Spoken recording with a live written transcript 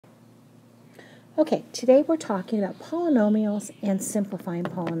Okay, today we're talking about polynomials and simplifying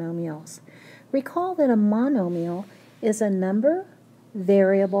polynomials. Recall that a monomial is a number,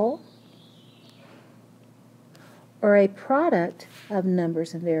 variable, or a product of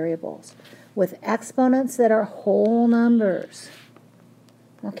numbers and variables with exponents that are whole numbers.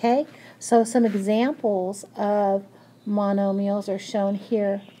 Okay, so some examples of monomials are shown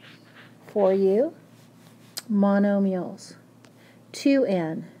here for you. Monomials: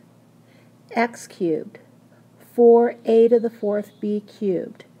 2n, x cubed, 4a to the fourth b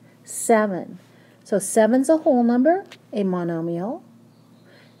cubed, 7. So 7's a whole number, a monomial.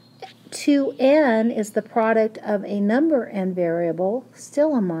 2n is the product of a number and variable,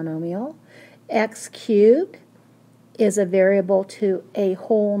 still a monomial. X cubed is a variable to a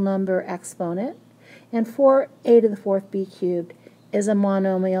whole number exponent. And 4a to the fourth b cubed is a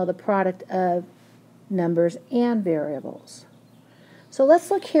monomial, the product of numbers and variables. So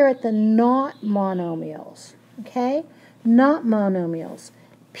let's look here at the not monomials, okay? Not monomials.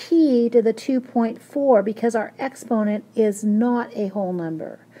 P to the 2.4, because our exponent is not a whole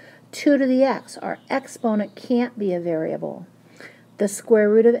number. 2 to the x, our exponent can't be a variable. The square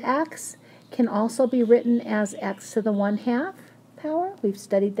root of x can also be written as x to the 1/2 power. We've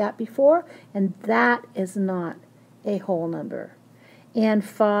studied that before, and that is not a whole number. And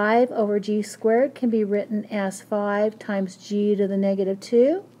 5 over g squared can be written as 5 times g to the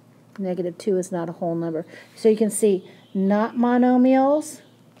 -2. -2 is not a whole number. So you can see not monomials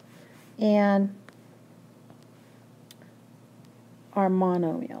and are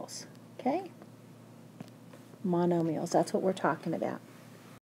monomials. Okay? Monomials, that's what we're talking about.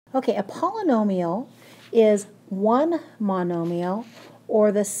 Okay, a polynomial is one monomial or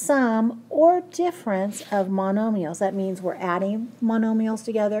the sum or difference of monomials. That means we're adding monomials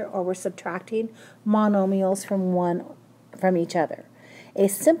together or we're subtracting monomials from each other. A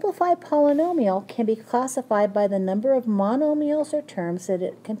simplified polynomial can be classified by the number of monomials or terms that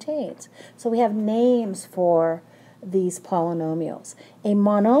it contains. So we have names for these polynomials. A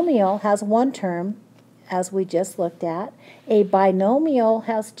monomial has one term, as we just looked at. A binomial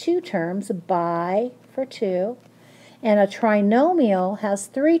has two terms, bi for 2. And a trinomial has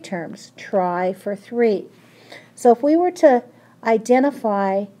 3 terms, tri for 3. So if we were to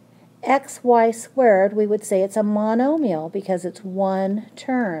identify xy squared, we would say it's a monomial because it's one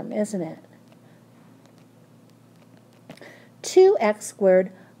term, isn't it? 2x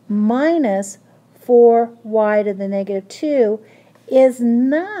squared minus 4y to the -2 is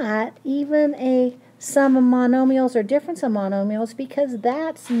not even a sum of monomials or difference of monomials because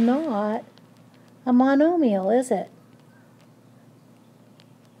that's not a monomial, is it?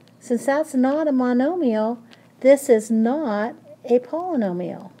 Since that's not a monomial, this is not a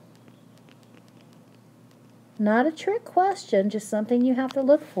polynomial. Not a trick question, just something you have to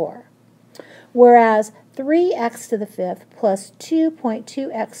look for. Whereas 3x to the 5th plus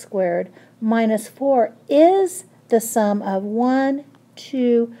 2.2x squared minus 4 is the sum of 1,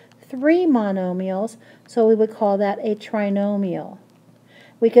 2, 3 monomials, so we would call that a trinomial.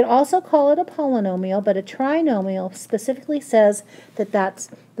 We could also call it a polynomial, but a trinomial specifically says that that's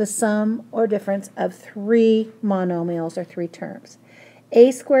the sum or difference of 3 monomials or 3 terms.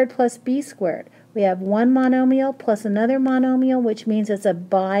 A squared plus b squared. We have one monomial plus another monomial, which means it's a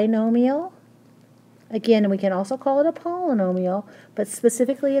binomial. Again, we can also call it a polynomial, but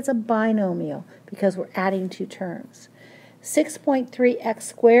specifically it's a binomial because we're adding 2 terms. 6.3x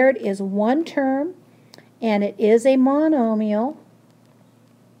squared is one term, and it is a monomial.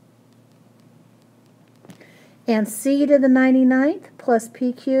 And c to the 99th plus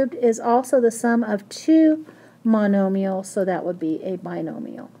p cubed is also the sum of 2 monomials, so that would be a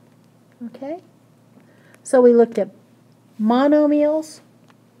binomial. Okay? So we looked at monomials,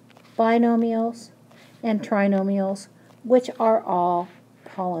 binomials, and trinomials, which are all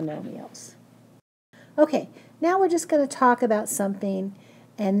polynomials. Okay, now we're just going to talk about something,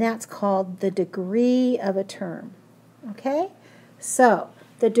 and that's called the degree of a term. Okay? So,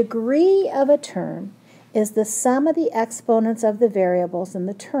 the degree of a term is the sum of the exponents of the variables in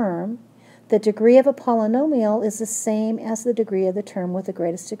the term. The degree of a polynomial is the same as the degree of the term with the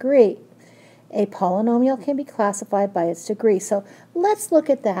greatest degree. A polynomial can be classified by its degree. So let's look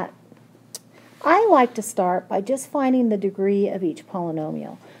at that. I like to start by just finding the degree of each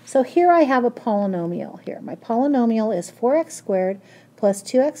polynomial. So here I have a polynomial here. My polynomial is 4x squared plus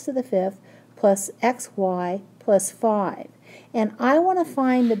 2x to the 5th plus xy plus 5. And I want to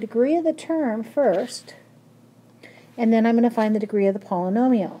find the degree of the term first, and then I'm going to find the degree of the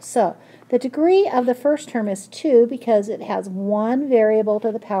polynomial. So the degree of the first term is 2 because it has one variable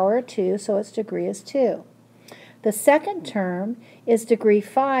to the power of 2, so its degree is 2. The second term is degree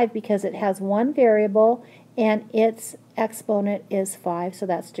 5 because it has one variable and its exponent is 5, so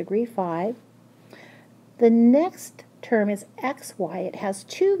that's degree 5. The next term is xy. It has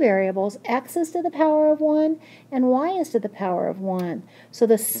two variables. X is to the power of 1 and y is to the power of 1. So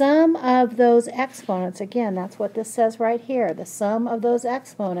the sum of those exponents, again, that's what this says right here, the sum of those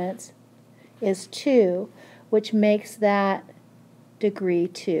exponents is 2, which makes that degree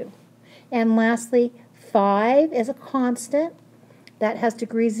 2. And lastly, 5 is a constant that has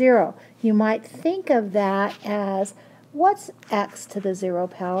degree 0. You might think of that as, what's x to the 0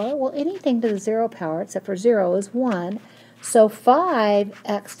 power? Well, anything to the 0 power except for 0 is 1. So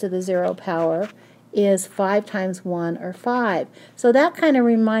 5x to the 0 power is 5 times 1, or 5. So that kind of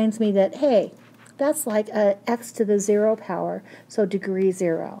reminds me that, hey, that's like a x to the 0 power, so degree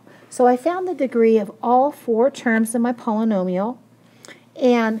 0. So I found the degree of all 4 terms in my polynomial,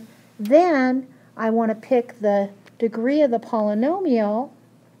 and then I want to pick the degree of the polynomial,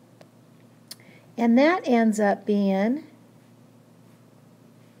 and that ends up being,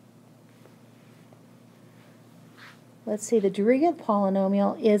 let's see, the degree of the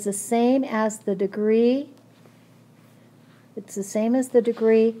polynomial is the same as the degree, it's the same as the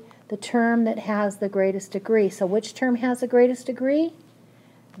degree, the term that has the greatest degree. So which term has the greatest degree?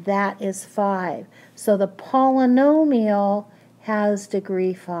 That is 5. So the polynomial has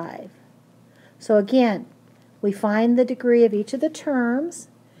degree 5. So again, we find the degree of each of the terms,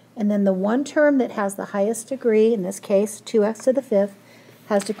 and then the one term that has the highest degree, in this case 2x to the 5th,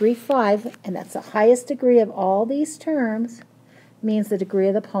 has degree 5, and that's the highest degree of all these terms, means the degree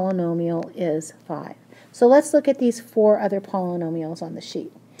of the polynomial is 5. So let's look at these 4 other polynomials on the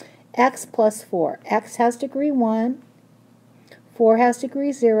sheet. X plus 4. X has degree 1, 4 has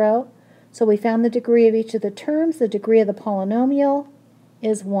degree 0, so we found the degree of each of the terms. The degree of the polynomial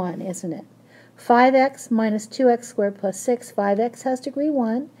is 1, isn't it? 5x minus 2x squared plus 6, 5x has degree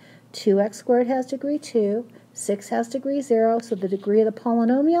 1, 2x squared has degree 2, 6 has degree 0, so the degree of the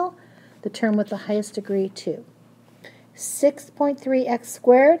polynomial, the term with the highest degree, 2. 6.3x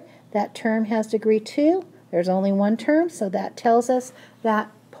squared, that term has degree 2. There's only one term, so that tells us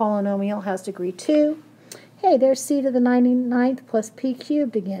that polynomial has degree 2. Hey, there's c to the 99th plus p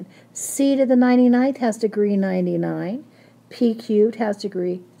cubed again. C to the 99th has degree 99. P cubed has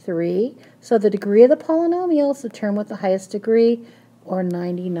degree 3. So the degree of the polynomial is the term with the highest degree, or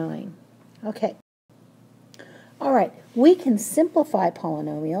 99. Okay. All right, we can simplify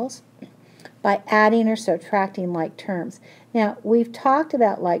polynomials by adding or subtracting like terms. Now, we've talked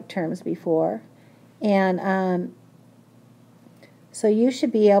about like terms before, and so you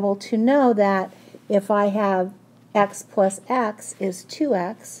should be able to know that if I have x plus x is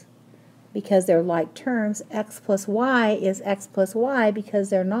 2x, because they're like terms, x plus y is x plus y because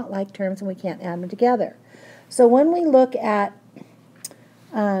they're not like terms and we can't add them together. So when we look at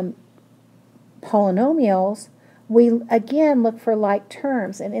polynomials, we again look for like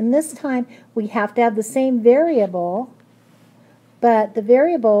terms, and in this time we have to have the same variable, but the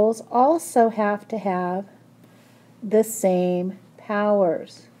variables also have to have the same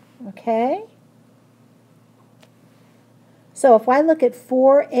powers. Okay? So if I look at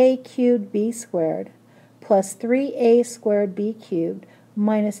 4a cubed b squared plus 3a squared b cubed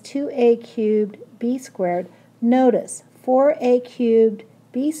minus 2a cubed b squared, notice 4a cubed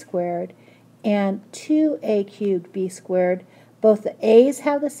b squared and 2a cubed b squared, both the a's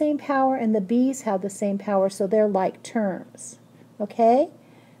have the same power and the b's have the same power, so they're like terms. Okay?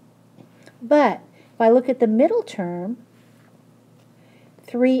 But if I look at the middle term,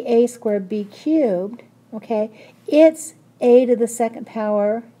 3a squared b cubed, okay, it's a to the second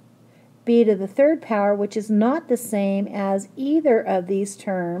power, b to the third power, which is not the same as either of these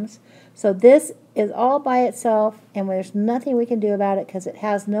terms. So this is all by itself, and there's nothing we can do about it because it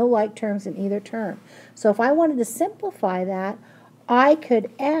has no like terms in either term. So if I wanted to simplify that, I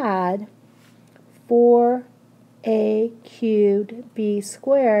could add 4a cubed b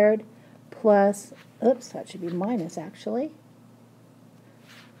squared plus, oops, that should be minus actually,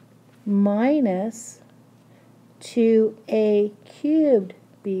 minus 2a cubed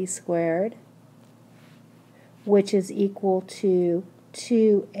b squared, which is equal to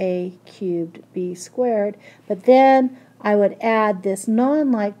 2a cubed b squared. But then I would add this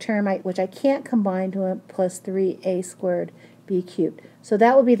non-like term, which I can't combine to it, plus 3a squared b cubed. So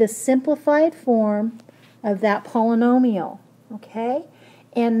that would be the simplified form of that polynomial. Okay?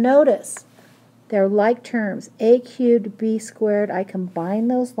 And notice, they're like terms. A cubed b squared, I combine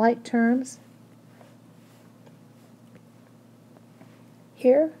those like terms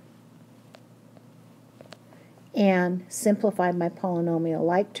here and simplified my polynomial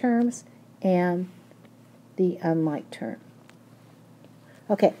like terms, and the unlike term.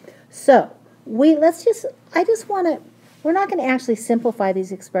 Okay, so we're not going to actually simplify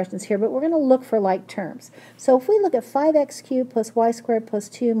these expressions here, but we're going to look for like terms. So if we look at 5x cubed plus y squared plus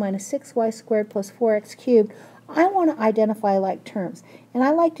 2 minus 6y squared plus 4x cubed, I want to identify like terms. And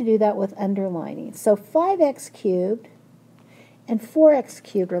I like to do that with underlining. So 5x cubed and 4x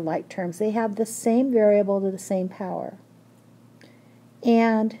cubed are like terms. They have the same variable to the same power.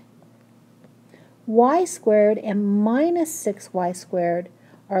 And y squared and minus 6y squared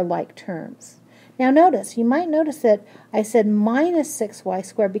are like terms. Now notice, you might notice that I said minus 6y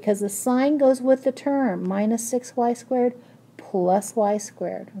squared because the sign goes with the term. Minus 6y squared plus y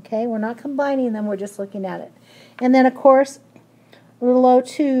squared. Okay, we're not combining them, we're just looking at it. And then of course, little o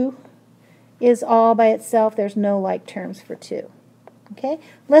 2 is all by itself. There's no like terms for 2. Okay,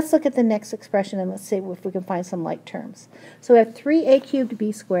 let's look at the next expression and let's see if we can find some like terms. So we have 3a cubed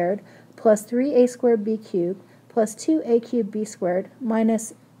b squared plus 3a squared b cubed plus 2a cubed b squared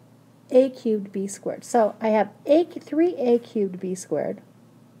minus a cubed b squared. So I have 3a cubed b squared,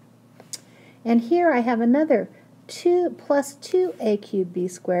 and here I have another 2 plus 2a cubed b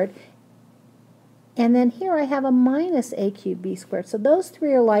squared, and then here I have a minus a cubed b squared. So those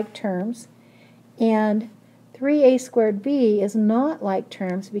three are like terms, and 3a squared b is not like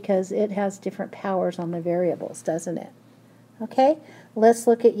terms because it has different powers on the variables, doesn't it? Okay, let's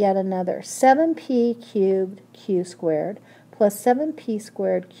look at yet another. 7p cubed q squared plus 7p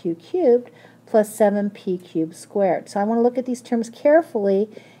squared q cubed plus 7p cubed squared. So I want to look at these terms carefully,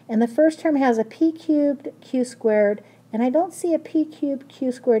 and the first term has a p cubed q squared, and I don't see a p cubed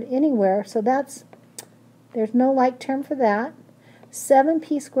q squared anywhere, so there's no like term for that.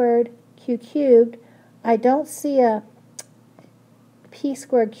 7p squared q cubed, I don't see a p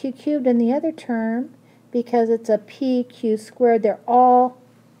squared q cubed in the other term because it's a p q squared. They're all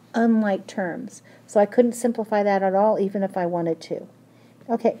unlike terms. So I couldn't simplify that at all, even if I wanted to.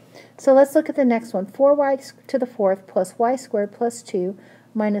 Okay, so let's look at the next one. 4y to the fourth plus y squared plus 2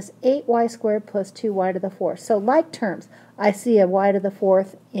 minus 8y squared plus 2y to the fourth. So like terms, I see a y to the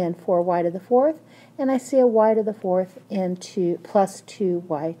fourth in 4y to the fourth, and I see a y to the fourth in plus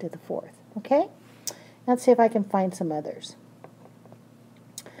 2y to the fourth. Okay? Let's see if I can find some others.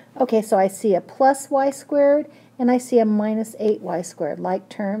 Okay, so I see a plus y squared, and I see a minus 8y squared, like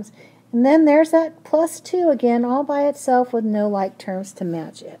terms. And then there's that plus 2 again, all by itself with no like terms to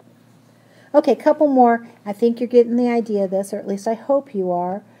match it. Okay, a couple more. I think you're getting the idea of this, or at least I hope you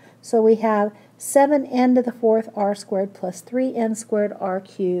are. So we have 7n to the fourth r squared plus 3n squared r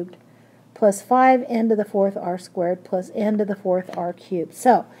cubed plus 5n to the fourth r squared plus n to the fourth r cubed.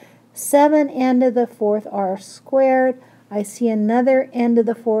 So 7n to the fourth r squared, I see another n to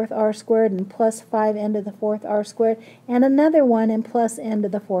the fourth r squared and plus 5n to the fourth r squared, and another one in plus n to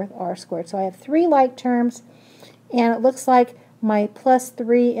the fourth r squared. So I have three like terms, and it looks like my plus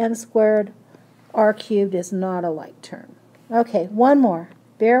 3n squared r cubed is not a like term. Okay, one more.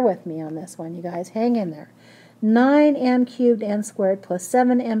 Bear with me on this one, you guys. Hang in there. 9n cubed n squared plus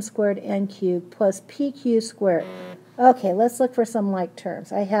 7m squared n cubed plus pq squared. Okay, let's look for some like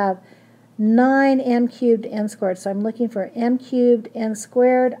terms. I have 9m cubed n squared, so I'm looking for m cubed n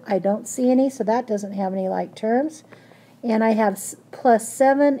squared. I don't see any, so that doesn't have any like terms. And I have plus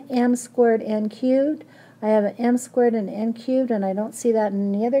 7m squared n cubed. I have an m squared and n cubed, and I don't see that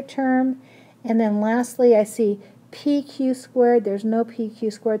in any other term. And then lastly, I see pq squared. There's no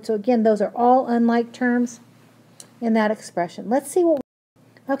pq squared. So again, those are all unlike terms in that expression. Let's see what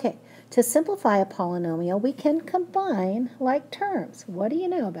okay, to simplify a polynomial, we can combine like terms. What do you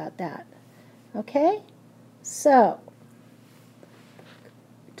know about that? Okay, so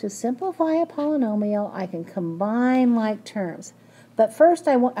to simplify a polynomial, I can combine like terms. But first,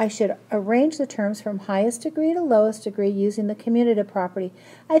 I should arrange the terms from highest degree to lowest degree using the commutative property.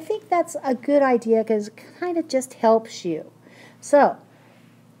 I think that's a good idea because it kind of just helps you. So,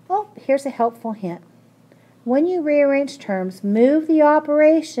 here's a helpful hint. When you rearrange terms, move the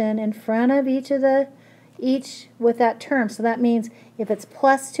operation in front of each with that term. So that means if it's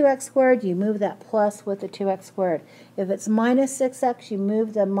plus 2x squared, you move that plus with the 2x squared. If it's minus 6x, you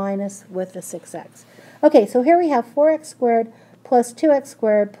move the minus with the 6x. Okay, so here we have 4x squared plus 2x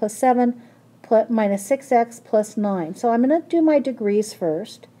squared plus 7 minus 6x plus 9. So I'm going to do my degrees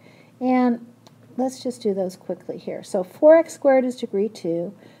first. And let's just do those quickly here. So 4x squared is degree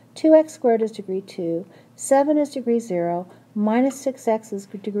 2, 2x squared is degree 2, 7 is degree 0, minus 6x is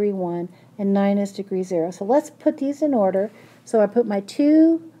degree 1, and 9 is degree 0. So let's put these in order. So I put my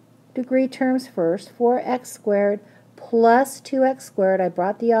 2 degree terms first, 4x squared plus 2x squared. I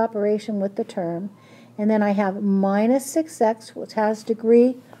brought the operation with the term. And then I have minus 6x, which has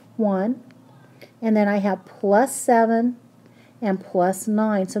degree 1. and then I have plus 7 and plus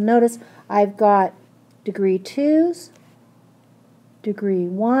 9. So notice I've got degree 2's, degree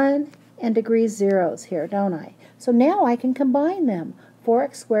 1, and degree 0's here, don't I? So now I can combine them.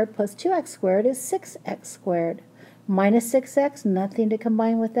 4x squared plus 2x squared is 6x squared. Minus 6x, nothing to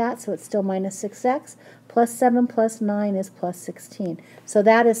combine with that, so it's still minus 6x. Plus 7 plus 9 is plus 16. So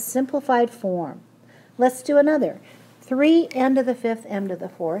that is simplified form. Let's do another. 3n to the 5th m to the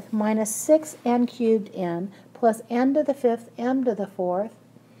 4th minus 6n cubed n plus n to the 5th m to the 4th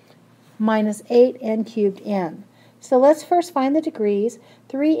minus 8n cubed n. So let's first find the degrees.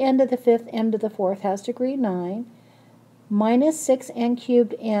 3n to the 5th m to the 4th has degree 9. Minus 6n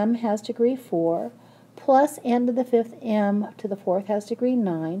cubed m has degree 4. Plus n to the 5th m to the 4th has degree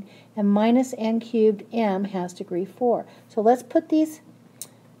 9. And minus n cubed m has degree 4. So let's put these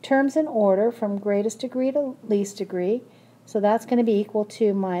terms in order from greatest degree to least degree. So that's going to be equal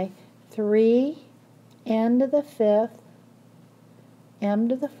to my 3n to the 5th m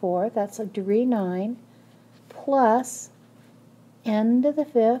to the 4th, that's a degree 9, plus n to the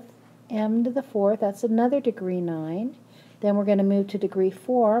 5th m to the 4th, that's another degree 9. Then we're going to move to degree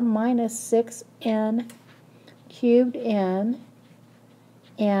 4 minus 6n cubed n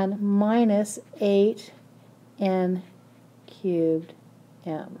and minus 8n cubed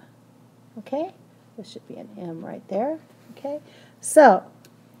m. Okay? This should be an m right there. Okay? So,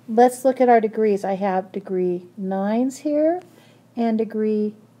 let's look at our degrees. I have degree 9's here and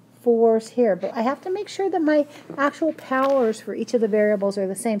degree 4's here. But I have to make sure that my actual powers for each of the variables are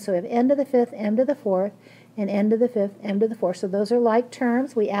the same. So we have n to the 5th, m to the 4th, and n to the 5th, m to the 4th. So those are like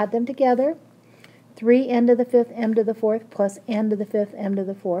terms. We add them together. 3n to the 5th, m to the 4th plus n to the 5th, m to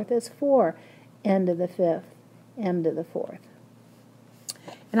the 4th is 4n to the 5th, m to the 4th.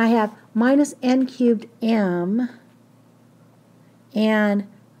 And I have minus n cubed m and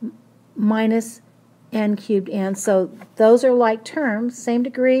minus n cubed n. So those are like terms, same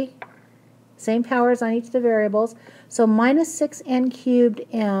degree, same powers on each of the variables. So minus 6n cubed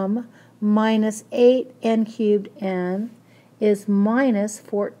m minus 8n cubed n is minus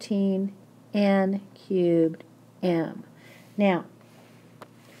 14n cubed m. Now,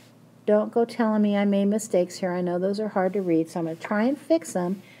 don't go telling me I made mistakes here. I know those are hard to read, so I'm going to try and fix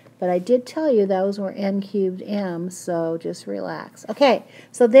them. But I did tell you those were n cubed m, so just relax. Okay,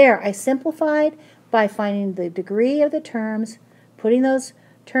 so there, I simplified by finding the degree of the terms, putting those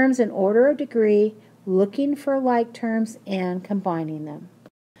terms in order of degree, looking for like terms, and combining them.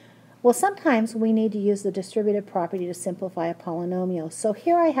 Well, sometimes we need to use the distributive property to simplify a polynomial. So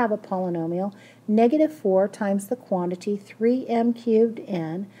here I have a polynomial, negative 4 times the quantity 3m cubed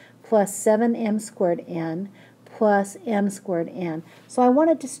n plus 7m squared n plus m squared n. So I want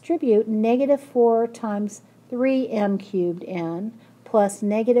to distribute negative 4 times 3m cubed n plus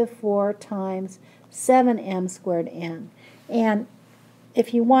negative 4 times 7m squared n. And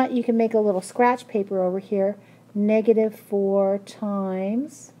if you want, you can make a little scratch paper over here. Negative 4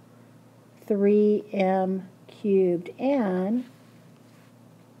 times 3m cubed n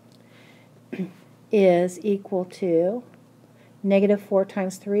is equal to negative 4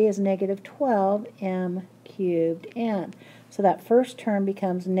 times 3 is negative 12m cubed n. So that first term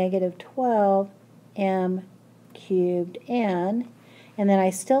becomes negative 12m cubed n. And then I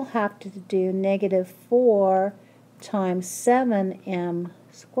still have to do negative 4 times 7m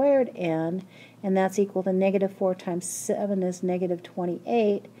squared n. And that's equal to negative 4 times 7 is negative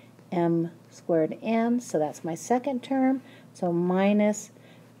 28m squared n. So that's my second term. So minus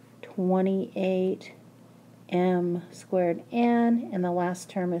 28m squared n, and the last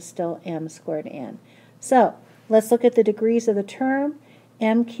term is still m squared n. So let's look at the degrees of the term.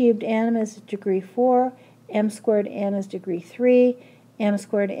 M cubed n is degree 4, m squared n is degree 3, m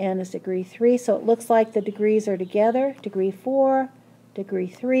squared n is degree 3. So it looks like the degrees are together, degree 4, degree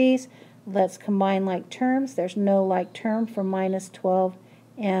 3's. Let's combine like terms. There's no like term for minus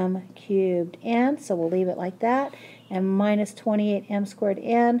 12m cubed n, so we'll leave it like that. And minus 28m squared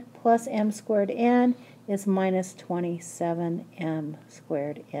n plus m squared n is minus 27m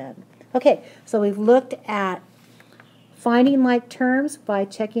squared n. Okay, so we've looked at finding like terms by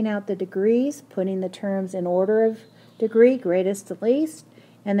checking out the degrees, putting the terms in order of degree, greatest to least,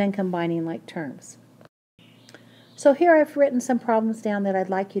 and then combining like terms. So here I've written some problems down that I'd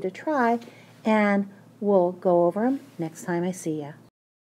like you to try, and we'll go over them next time I see you.